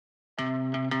Hi,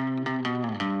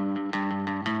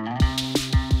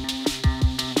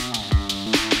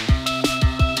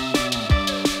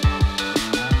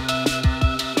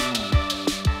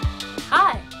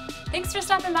 thanks for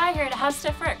stopping by here at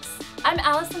HowStuffWorks. I'm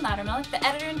Allison Loudermilk, the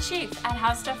Editor-in-Chief at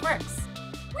HowStuffWorks.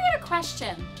 We had a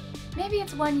question. Maybe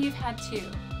it's one you've had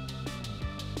too.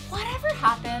 Whatever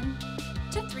happened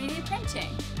to 3D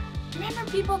printing? Remember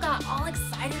people got all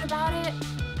excited about it?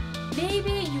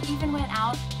 Maybe you even went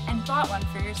out and bought one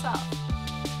for yourself.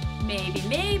 Maybe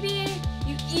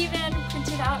you even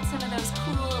printed out some of those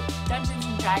cool Dungeons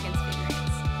 & Dragons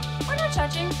figurines. We're not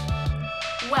judging.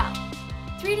 Well,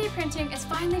 3D printing is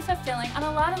finally fulfilling on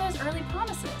a lot of those early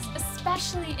promises,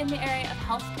 especially in the area of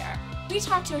healthcare. We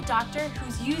talked to a doctor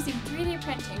who's using 3D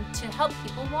printing to help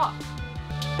people walk.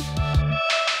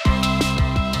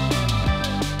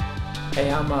 Hey,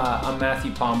 I'm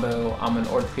Mathew Pombo. I'm an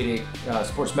orthopedic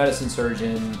sports medicine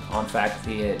surgeon on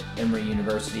faculty at Emory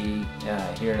University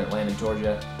here in Atlanta,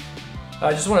 Georgia.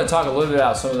 I just want to talk a little bit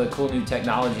about some of the cool new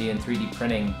technology in 3D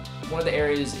printing. One of the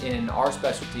areas in our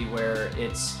specialty where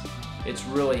it's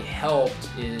really helped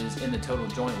is in the total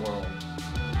joint world.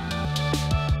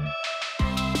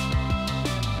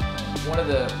 One of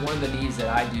the needs that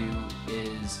I do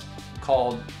is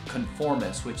called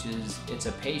conformis, which is it's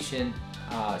a patient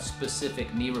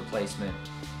specific knee replacement.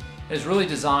 It's really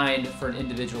designed for an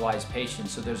individualized patient,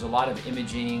 so there's a lot of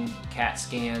imaging, CAT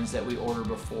scans that we order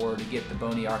before to get the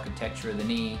bony architecture of the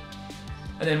knee.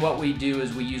 And then what we do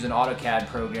is we use an AutoCAD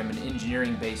program, an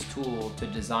engineering-based tool, to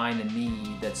design a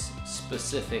knee that's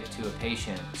specific to a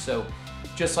patient. So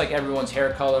just like everyone's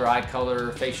hair color, eye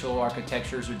color, facial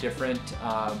architectures are different,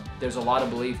 there's a lot of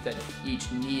belief that each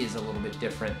knee is a little bit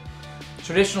different.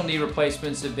 Traditional knee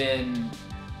replacements have been,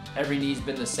 every knee's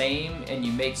been the same, and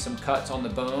you make some cuts on the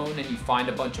bone and you find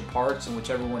a bunch of parts, and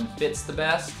whichever one fits the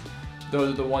best,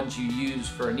 those are the ones you use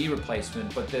for a knee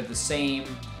replacement, but they're the same,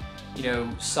 you know,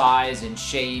 size and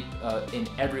shape in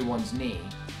everyone's knee.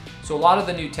 So a lot of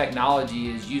the new technology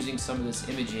is using some of this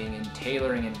imaging and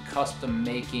tailoring and custom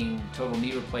making total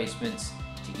knee replacements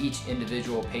to each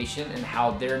individual patient and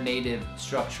how their native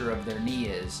structure of their knee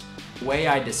is. The way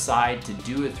I decide to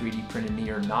do a 3D printed knee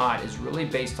or not is really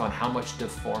based on how much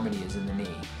deformity is in the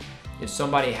knee. If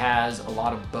somebody has a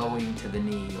lot of bowing to the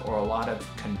knee or a lot of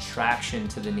contraction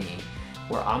to the knee,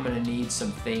 where I'm going to need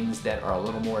some things that are a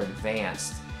little more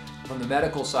advanced. From the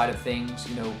medical side of things,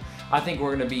 you know, I think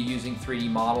we're going to be using 3D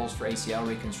models for ACL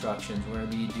reconstructions. We're going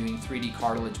to be doing 3D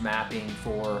cartilage mapping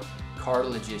for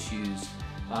cartilage issues.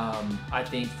 I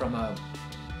think from a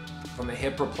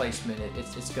hip replacement,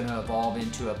 it's going to evolve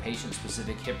into a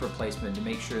patient-specific hip replacement to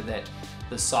make sure that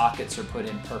the sockets are put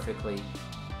in perfectly.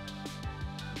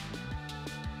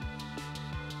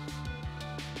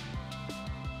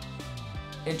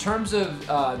 In terms of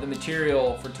the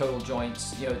material for total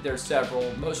joints, you know, there's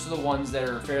several. Most of the ones that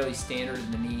are fairly standard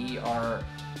in the knee are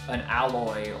an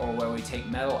alloy, or where we take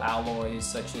metal alloys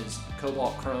such as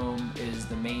cobalt chrome is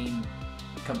the main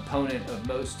component of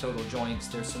most total joints.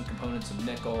 There's some components of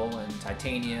nickel and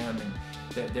titanium,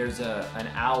 and there's an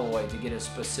alloy to get a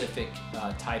specific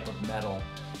type of metal.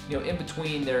 You know, in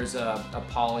between there's a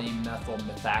polymethyl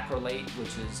methacrylate,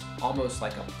 which is almost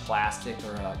like a plastic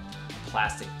or a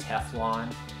plastic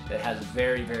Teflon that has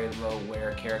very, very low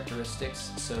wear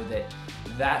characteristics, so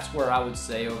that's where I would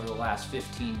say over the last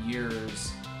 15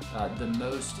 years the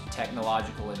most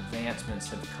technological advancements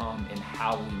have come in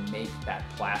how we make that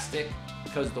plastic,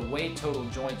 because the way total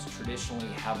joints traditionally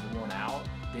have worn out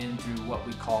been through what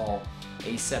we call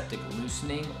aseptic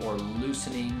loosening, or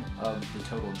loosening of the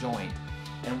total joint.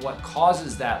 And what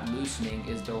causes that loosening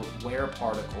is the wear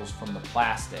particles from the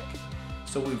plastic.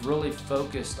 So we've really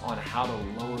focused on how to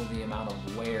lower the amount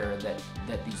of wear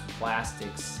that these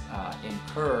plastics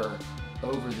incur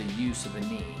over the use of a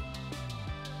knee.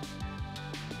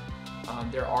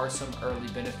 There are some early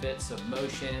benefits of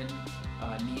motion.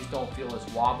 Knees don't feel as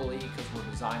wobbly because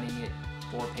we're designing it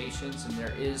for patients, and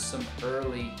there is some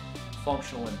early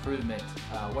functional improvement.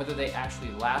 Whether they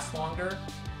actually last longer,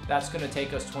 that's going to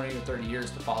take us 20 or 30 years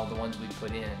to follow the ones we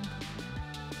put in.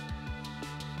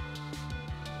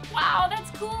 Wow,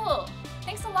 that's cool!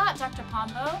 Thanks a lot, Dr.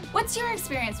 Pombo. What's your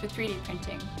experience with 3D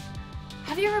printing?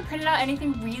 Have you ever printed out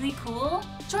anything really cool?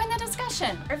 Join the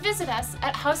discussion or visit us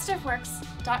at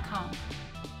HowStuffWorks.com.